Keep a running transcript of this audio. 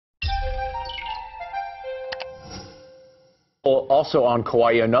Also on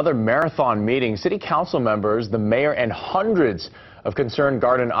Kauai, another marathon meeting. City council members, the mayor, and hundreds of concerned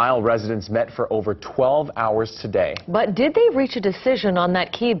Garden Isle residents met for over 12 hours today. But did they reach a decision on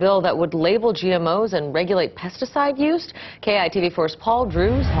that key bill that would label GMOs and regulate pesticide use? KITV4's Paul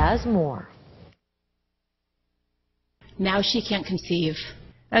Drews has more. Now she can't conceive.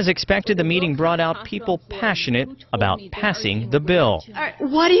 As expected, the meeting brought out people passionate about passing the bill. All right,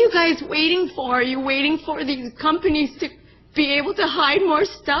 what are you guys waiting for? Are you waiting for these companies to be able to hide more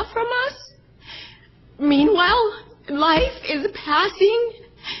stuff from us? Meanwhile, life is passing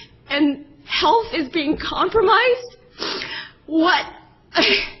and health is being compromised? What?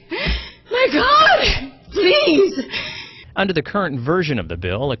 My God, please. Under the current version of the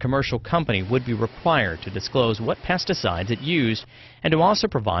bill, a commercial company would be required to disclose what pesticides it used and to also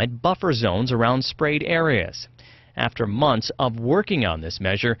provide buffer zones around sprayed areas. After months of working on this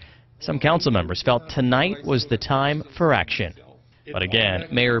measure, some council members felt tonight was the time for action. But again,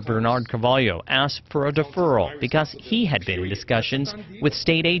 Mayor Bernard Carvalho asked for a deferral because he had been in discussions with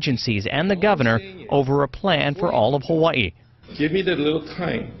state agencies and the governor over a plan for all of Hawaii. Give me that little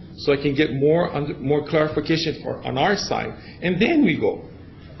time so I can get more clarification on our side, and then we go.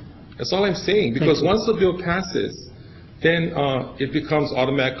 That's all I'm saying, because once the bill passes, then it becomes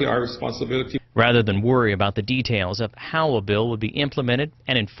automatically our responsibility. Rather than worry about the details of how a bill would be implemented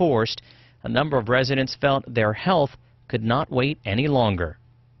and enforced, a number of residents felt their health could not wait any longer.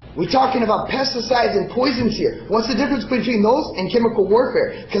 We're talking about pesticides and poisons here. What's the difference between those and chemical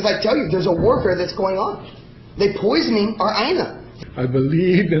warfare? Because I tell you, there's a warfare that's going on. They're poisoning our Aina. I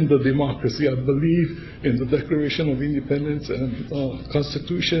believe in the democracy. I believe in the Declaration of Independence and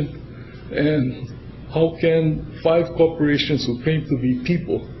Constitution. And how can 5 corporations who claim to be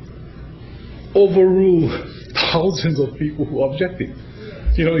people overrule thousands of people who are objecting?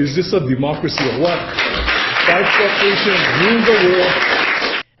 You know, is this a democracy or what? 5 corporations rule the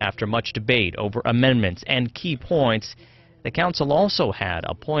world. After much debate over amendments and key points, the council also had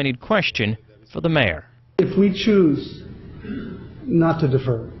a pointed question for the mayor. If we choose not to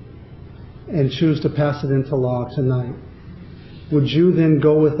defer and choose to pass it into law tonight, would you then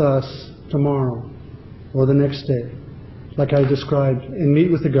go with us tomorrow or the next day, like I described, and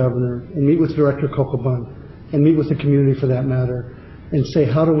meet with the governor and meet with Director Kokobun and meet with the community for that matter and say,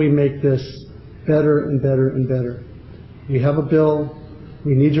 how do we make this better and better and better? We have a bill,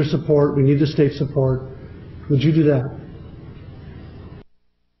 we need your support, we need the state support. Would you do that?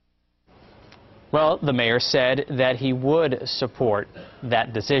 Well, the mayor said that he would support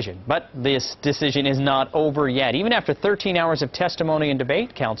that decision. But this decision is not over yet. Even after 13 hours of testimony and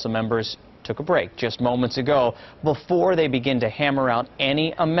debate, council members took a break just moments ago before they begin to hammer out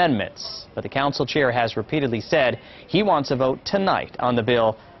any amendments. But the council chair has repeatedly said he wants a vote tonight on the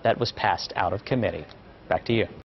bill that was passed out of committee. Back to you.